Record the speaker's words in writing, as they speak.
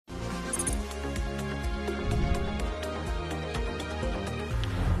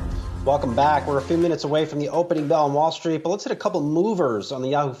Welcome back. We're a few minutes away from the opening bell on Wall Street, but let's hit a couple movers on the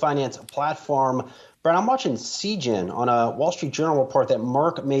Yahoo Finance platform. Brad, I'm watching Seagen on a Wall Street Journal report that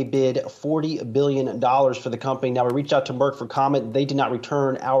Merck may bid $40 billion for the company. Now, we reached out to Merck for comment. They did not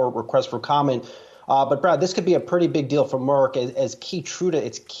return our request for comment. But Brad, this could be a pretty big deal for Merck as Keytruda,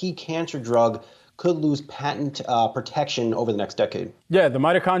 its key cancer drug, could lose patent protection over the next decade. Yeah, the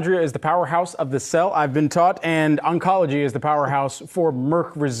mitochondria is the powerhouse of the cell, I've been taught, and oncology is the powerhouse for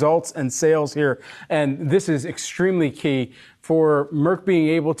Merck results and sales here. And this is extremely key for Merck being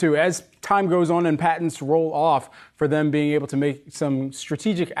able to, as time goes on and patents roll off, for them being able to make some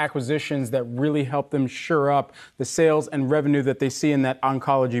strategic acquisitions that really help them shore up the sales and revenue that they see in that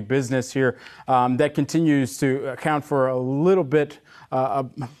oncology business here that continues to account for a little bit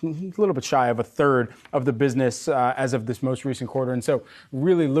shy of a third of the business as of this most recent quarter. And so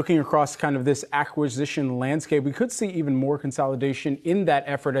really looking across kind of this acquisition landscape, we could see even more consolidation in that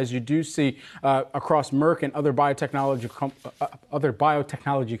effort, as you do see across Merck and other biotechnology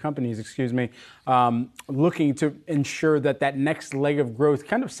companies, looking to ensure that that next leg of growth,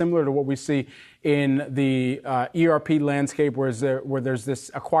 kind of similar to what we see in the ERP landscape, where there's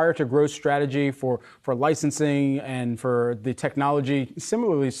this acquire to grow strategy for licensing and for the technology,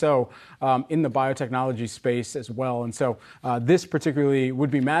 similarly so in the biotechnology space as well. And so this particularly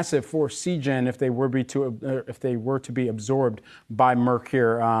would be massive for Seagen if they were to be absorbed by Merck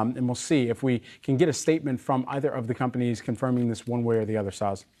here. And we'll see if we can get a statement from either of the companies confirming this one way or the other,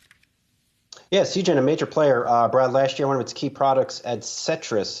 Saz. Yeah, Seagen, a major player. Brad, last year, one of its key products,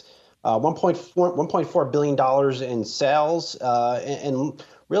 Adcetris, $1.4 billion in sales, and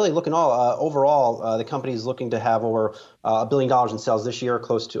really looking overall, the company is looking to have over $1 billion in sales this year,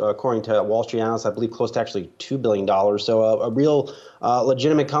 close to, according to Wall Street analysts, I believe close to actually $2 billion. So a real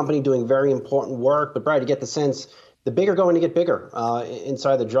legitimate company doing very important work. But Brad, you get the sense the bigger going to get bigger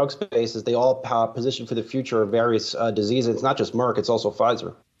inside the drug space as they all position for the future of various diseases. It's not just Merck, it's also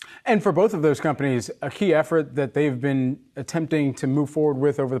Pfizer. And for both of those companies, a key effort that they've been attempting to move forward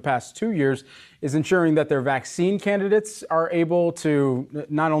with over the past 2 years is ensuring that their vaccine candidates are able to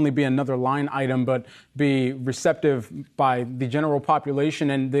not only be another line item, but be receptive by the general population.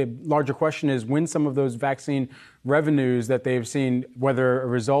 And the larger question is when some of those vaccine revenues that they've seen, whether a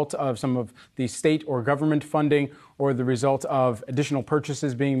result of some of the state or government funding or the result of additional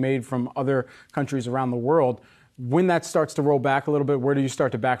purchases being made from other countries around the world, when that starts to roll back a little bit, where do you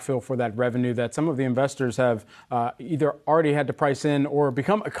start to backfill for that revenue that some of the investors have either already had to price in or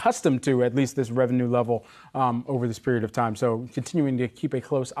become accustomed to, at least this revenue level over this period of time? So continuing to keep a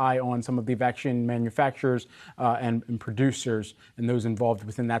close eye on some of the vaccine manufacturers and producers and those involved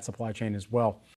within that supply chain as well.